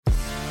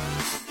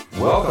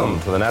Welcome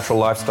to the Natural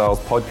Lifestyles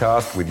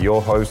Podcast with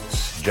your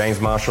hosts,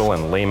 James Marshall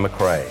and Liam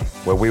McRae,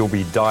 where we will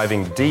be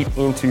diving deep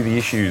into the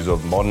issues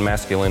of modern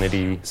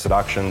masculinity,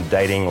 seduction,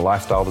 dating,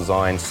 lifestyle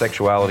design,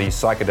 sexuality,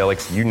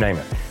 psychedelics, you name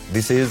it.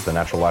 This is the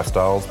Natural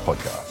Lifestyles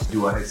Podcast.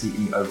 Do I see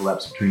any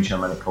overlaps between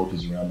shamanic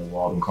cultures around the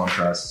world and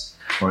contrasts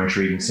or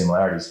intriguing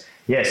similarities?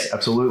 Yes,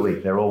 absolutely.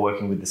 They're all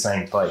working with the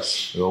same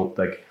place. They're all,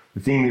 the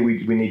thing that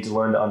we need to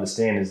learn to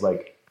understand is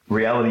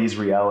reality is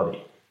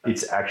reality.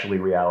 It's actually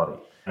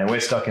reality. And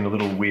we're stuck in a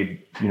little weird,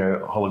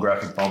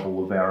 holographic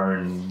bubble of our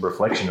own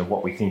reflection of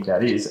what we think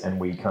that is. And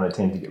we kind of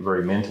tend to get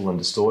very mental and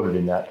distorted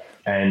in that.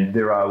 And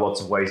there are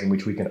lots of ways in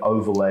which we can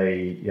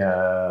overlay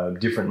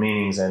different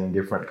meanings and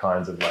different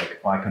kinds of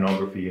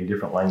iconography and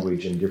different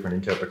language and different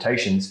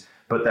interpretations.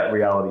 But that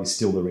reality is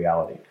still the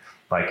reality.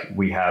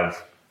 We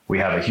have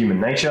a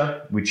human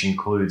nature, which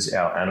includes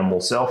our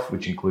animal self,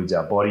 which includes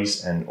our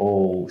bodies, and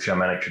all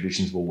shamanic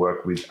traditions will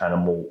work with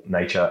animal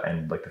nature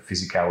and the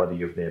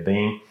physicality of their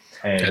being.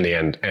 And the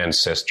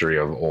ancestry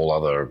of all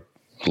other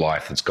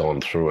life that's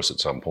gone through us at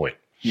some point.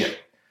 Yeah.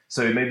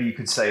 So maybe you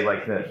could say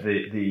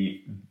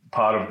the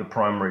part of the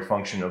primary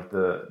function of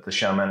the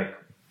shamanic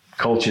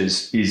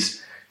cultures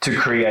is to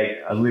create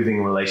a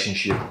living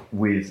relationship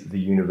with the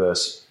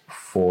universe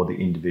for the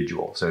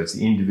individual. So it's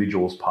the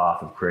individual's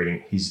path of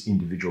creating his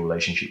individual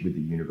relationship with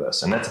the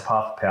universe. And that's a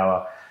path of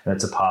power, and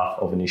that's a path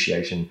of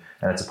initiation,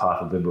 and it's a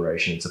path of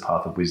liberation, it's a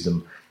path of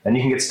wisdom. And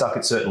you can get stuck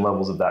at certain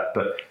levels of that.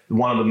 But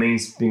one of the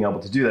means of being able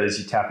to do that is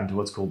you tap into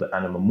what's called the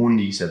anima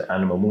mundi. So the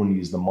anima mundi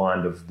is the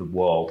mind of the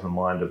world, the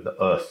mind of the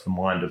earth, the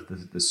mind of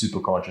the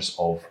superconscious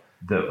of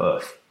the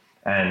earth.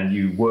 And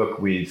you work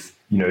with,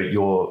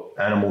 your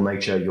animal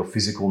nature, your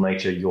physical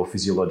nature, your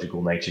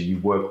physiological nature. You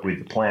work with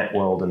the plant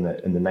world and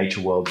the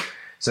nature world.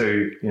 So,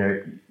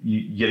 you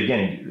yet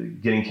again,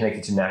 getting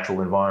connected to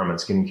natural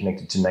environments, getting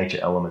connected to nature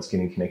elements,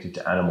 getting connected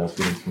to animals,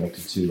 getting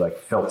connected to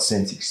felt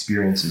sense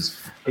experiences.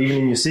 Even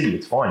in your city,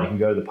 it's fine. You can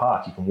go to the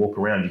park, you can walk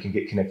around, you can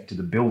get connected to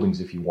the buildings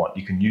if you want.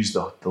 You can use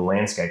the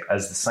landscape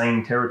as the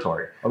same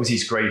territory. Obviously,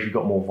 it's great if you've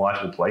got more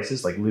vital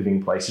places,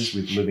 living places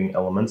with living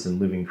elements and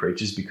living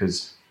creatures,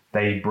 because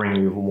they bring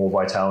you more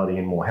vitality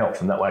and more health.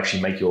 And that will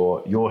actually make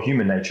your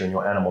human nature and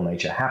your animal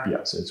nature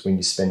happier. So it's when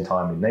you spend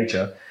time in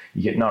nature,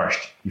 you get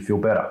nourished, you feel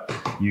better,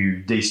 you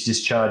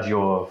discharge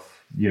your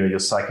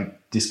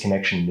psychic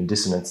disconnection and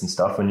dissonance and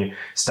stuff, and you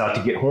start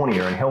to get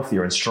hornier and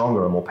healthier and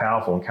stronger and more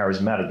powerful and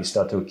charismatic. You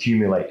start to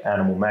accumulate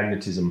animal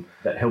magnetism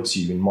that helps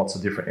you in lots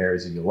of different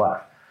areas of your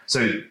life.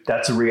 So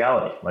that's a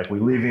reality. We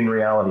live in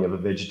reality of a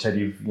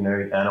vegetative,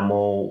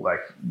 animal,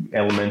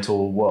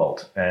 elemental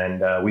world.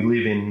 And we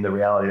live in the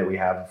reality that we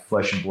have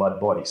flesh and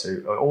blood body.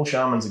 So all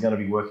shamans are going to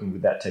be working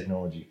with that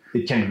technology.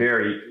 It can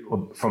vary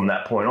from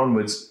that point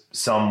onwards.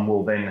 Some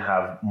will then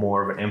have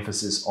more of an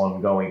emphasis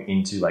on going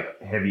into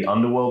heavy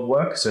underworld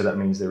work. So that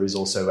means there is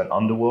also an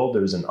underworld.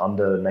 There is an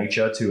under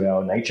nature to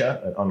our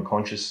nature, an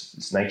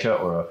unconscious nature,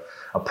 or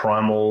a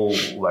primal,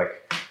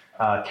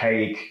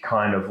 archaic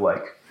kind of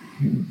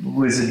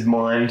lizard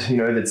mind,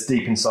 that's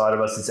deep inside of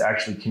us, that's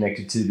actually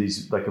connected to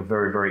these a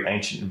very, very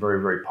ancient and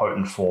very, very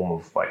potent form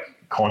of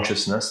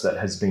consciousness that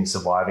has been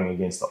surviving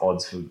against the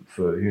odds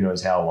for who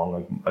knows how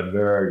long, a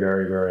very,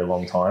 very, very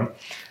long time.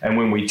 And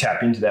when we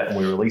tap into that and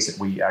we release it,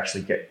 we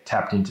actually get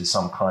tapped into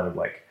some kind of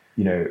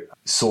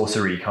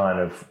sorcery kind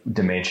of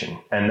dimension.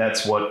 And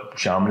that's what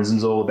shamanism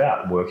is all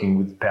about, working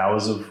with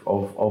powers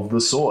of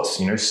the source,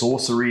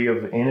 sorcery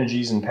of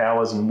energies and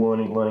powers, and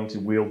learning to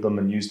wield them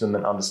and use them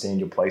and understand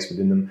your place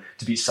within them,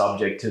 to be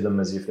subject to them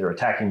as if they're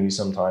attacking you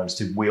sometimes,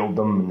 to wield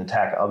them and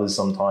attack others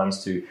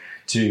sometimes, to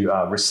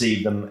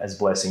receive them as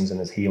blessings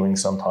and as healing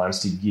sometimes,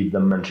 to give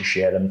them and to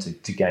share them,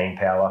 to gain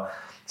power.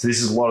 So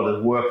this is a lot of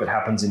the work that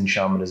happens in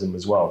shamanism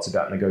as well. It's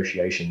about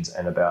negotiations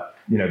and about,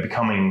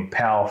 becoming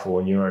powerful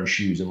in your own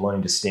shoes and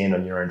learning to stand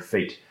on your own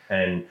feet.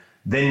 And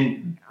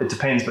then it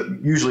depends, but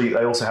usually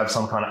they also have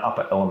some kind of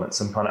upper element,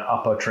 some kind of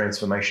upper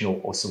transformational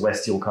or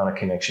celestial kind of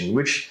connection,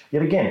 which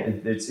yet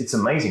again, it's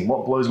amazing.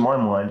 What blows my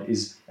mind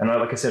is, and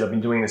like I said, I've been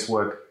doing this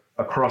work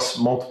across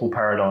multiple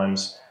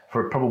paradigms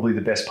for probably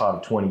the best part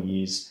of 20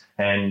 years.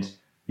 And,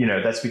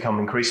 that's become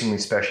increasingly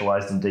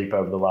specialized and deep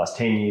over the last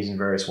 10 years in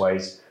various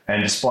ways.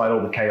 And despite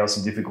all the chaos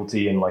and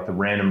difficulty and the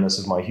randomness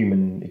of my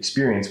human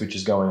experience, which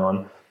is going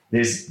on,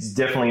 there's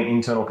definitely an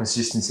internal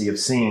consistency of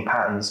seeing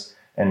patterns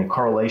and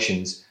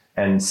correlations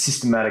and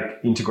systematic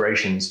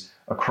integrations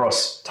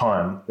across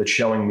time that's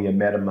showing me a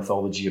meta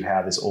mythology of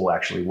how this all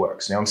actually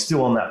works. Now, I'm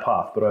still on that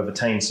path, but I've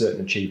attained certain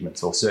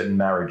achievements or certain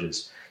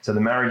marriages. So the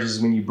marriage is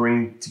when you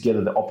bring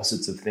together the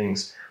opposites of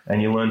things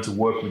and you learn to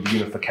work with the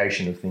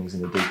unification of things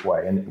in a deep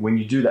way. And when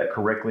you do that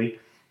correctly,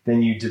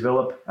 then you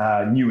develop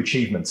new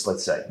achievements,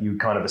 let's say. You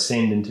kind of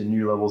ascend into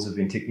new levels of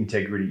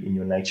integrity in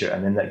your nature,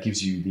 and then that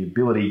gives you the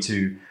ability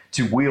to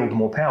to wield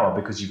more power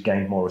because you've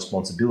gained more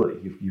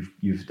responsibility.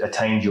 You've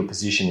attained your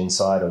position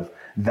inside of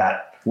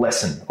that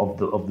lesson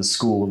of the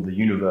school of the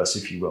universe,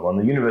 if you will. And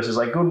the universe is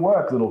like, good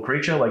work, little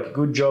creature, like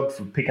good job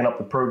for picking up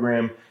the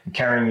program and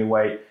carrying your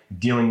weight,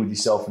 dealing with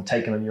yourself and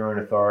taking on your own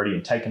authority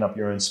and taking up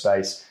your own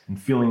space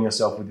and filling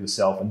yourself with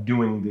yourself and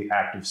doing the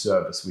act of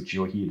service, which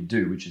you're here to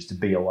do, which is to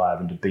be alive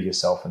and to be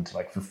yourself and to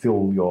like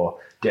fulfill your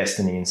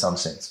destiny in some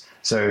sense.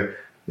 So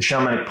the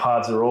shamanic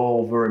paths are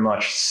all very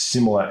much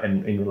similar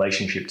in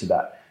relationship to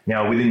that.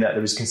 Now, within that,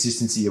 there is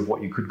consistency of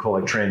what you could call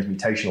like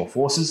transmutational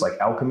forces, like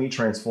alchemy,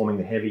 transforming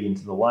the heavy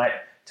into the light,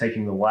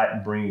 taking the light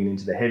and bringing it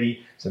into the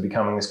heavy, so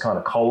becoming this kind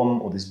of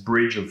column or this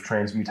bridge of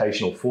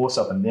transmutational force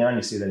up and down.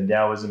 You see that in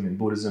Taoism, in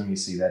Buddhism, you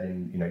see that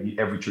in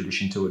every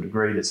tradition to a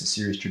degree. That's a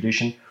serious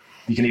tradition.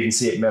 You can even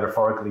see it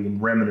metaphorically in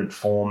remnant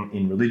form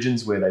in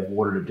religions where they've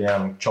watered it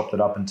down and chopped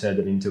it up and turned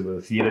it into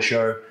a theatre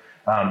show,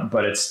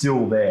 but it's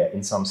still there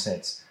in some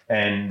sense.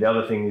 And the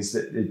other thing is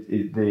that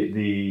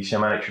the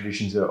shamanic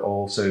traditions are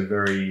also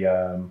very,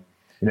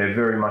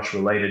 very much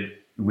related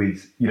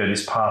with,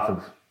 this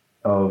path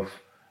of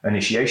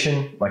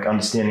initiation, like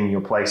understanding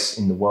your place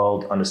in the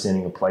world,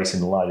 understanding your place in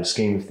the larger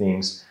scheme of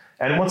things.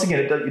 And once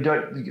again,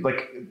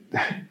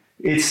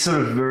 it's sort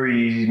of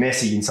very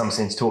messy in some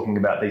sense talking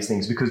about these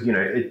things because,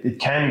 it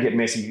can get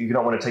messy. You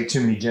don't want to take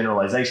too many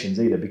generalizations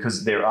either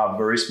because there are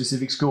very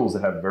specific schools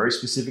that have very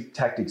specific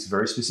tactics,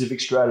 very specific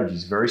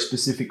strategies, very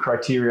specific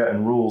criteria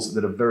and rules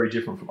that are very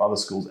different from other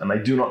schools. And they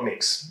do not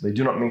mix. They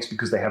do not mix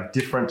because they have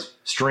different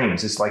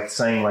streams. It's like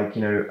saying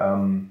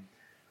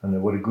I don't know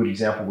what a good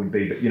example would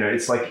be, but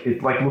it's like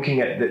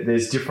looking at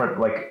there's different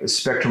like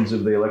spectrums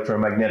of the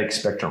electromagnetic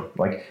spectrum.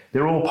 Like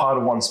they're all part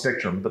of one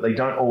spectrum, but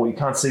you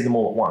can't see them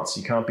all at once.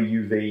 You can't be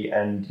UV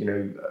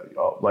and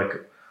like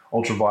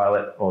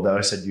ultraviolet, although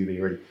I said UV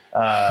already.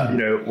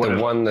 The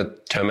one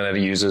that Terminator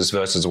uses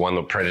versus the one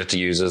that Predator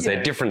uses,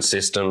 they're different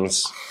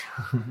systems.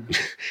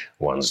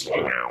 One's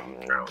like,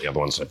 the other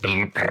one's like...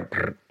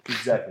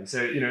 Exactly. So,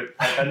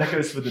 and that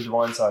goes for the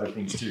divine side of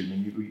things too. I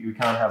mean, you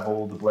can't have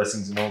all the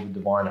blessings and all the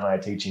divine higher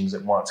teachings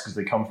at once because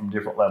they come from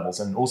different levels.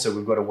 And also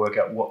we've got to work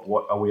out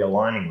what are we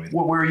aligning with?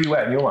 Where are you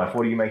at in your life?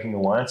 What are you making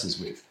alliances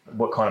with?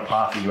 What kind of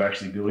path are you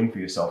actually building for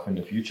yourself in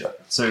the future?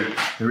 So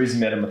there is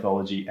meta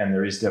mythology and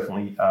there is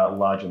definitely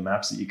larger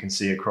maps that you can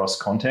see across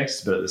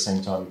contexts, but at the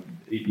same time,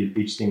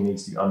 each thing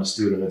needs to be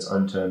understood on its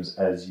own terms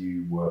as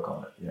you work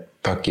on it. Yeah.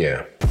 Fuck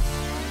yeah.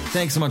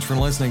 Thanks so much for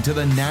listening to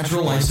the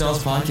Natural Lifestyles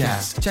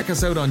Podcast. Check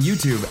us out on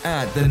YouTube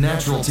at The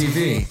Natural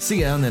TV. See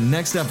you on the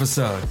next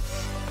episode.